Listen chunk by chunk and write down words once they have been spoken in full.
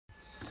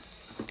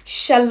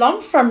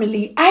Shalom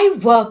family, I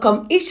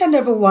welcome each and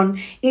everyone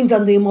in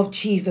the name of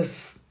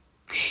Jesus.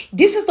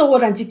 This is the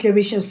word and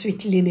declaration,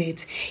 sweet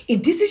Lynette.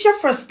 If this is your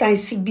first time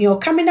seeing me or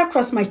coming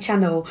across my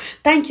channel,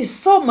 thank you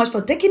so much for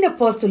taking a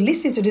pause to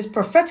listen to this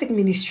prophetic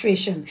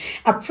ministration.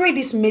 I pray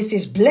this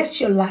message bless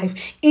your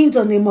life in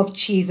the name of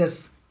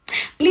Jesus.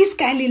 Please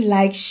kindly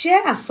like,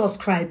 share, and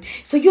subscribe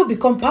so you'll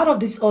become part of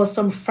this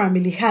awesome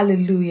family.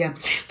 Hallelujah.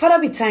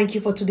 Father, we thank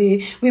you for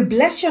today. We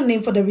bless your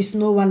name, for there is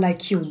no one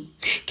like you.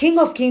 King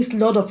of kings,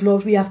 Lord of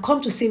lords, we have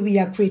come to say we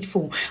are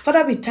grateful.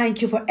 Father, we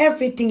thank you for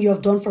everything you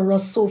have done for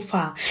us so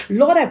far.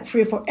 Lord, I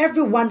pray for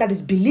everyone that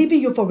is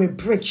believing you for a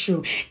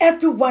breakthrough,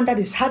 everyone that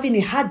is having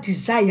a heart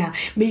desire,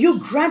 may you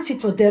grant it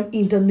for them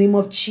in the name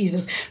of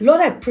Jesus.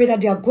 Lord, I pray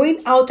that they are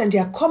going out and they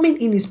are coming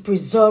in is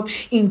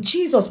preserved. In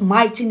Jesus'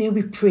 mighty name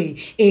we pray.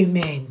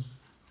 Amen.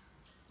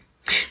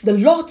 The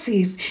Lord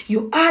says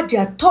you are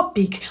their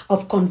topic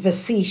of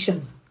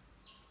conversation.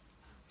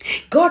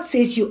 God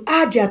says you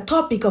are their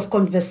topic of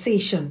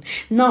conversation.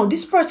 Now,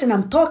 this person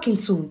I'm talking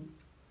to,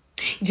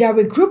 they are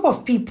a group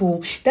of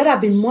people that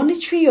have been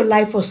monitoring your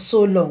life for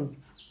so long.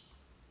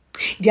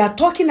 They are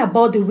talking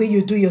about the way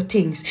you do your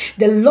things.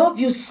 They love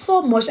you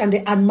so much and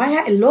they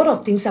admire a lot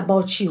of things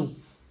about you.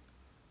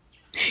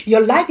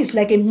 Your life is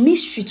like a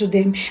mystery to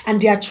them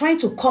and they are trying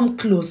to come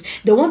close.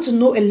 They want to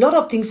know a lot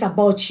of things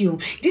about you.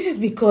 This is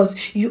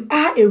because you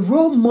are a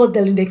role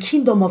model in the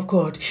kingdom of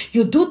God.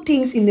 You do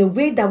things in a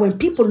way that when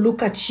people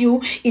look at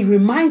you, it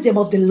reminds them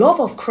of the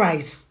love of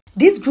Christ.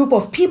 This group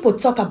of people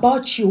talk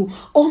about you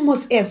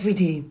almost every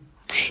day.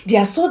 They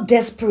are so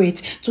desperate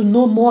to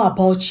know more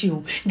about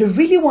you. They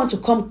really want to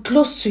come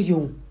close to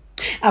you.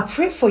 I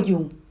pray for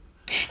you.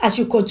 As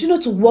you continue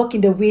to walk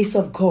in the ways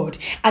of God,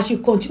 as you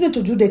continue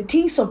to do the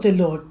things of the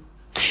Lord,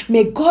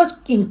 may God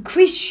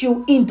increase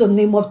you in the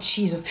name of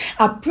Jesus.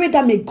 I pray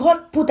that may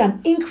God put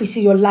an increase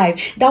in your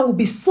life that will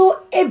be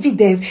so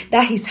evident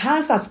that his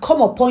hands has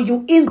come upon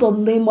you in the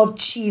name of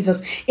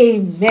Jesus.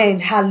 Amen.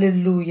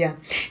 Hallelujah.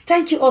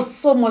 Thank you all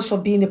so much for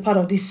being a part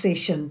of this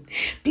session.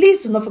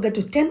 Please do not forget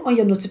to turn on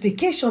your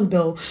notification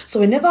bell so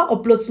whenever I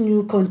upload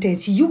new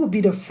content, you will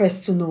be the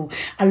first to know.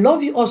 I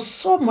love you all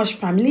so much,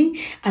 family,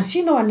 and see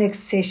you in our next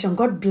session.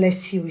 God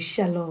bless you.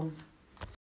 Shalom.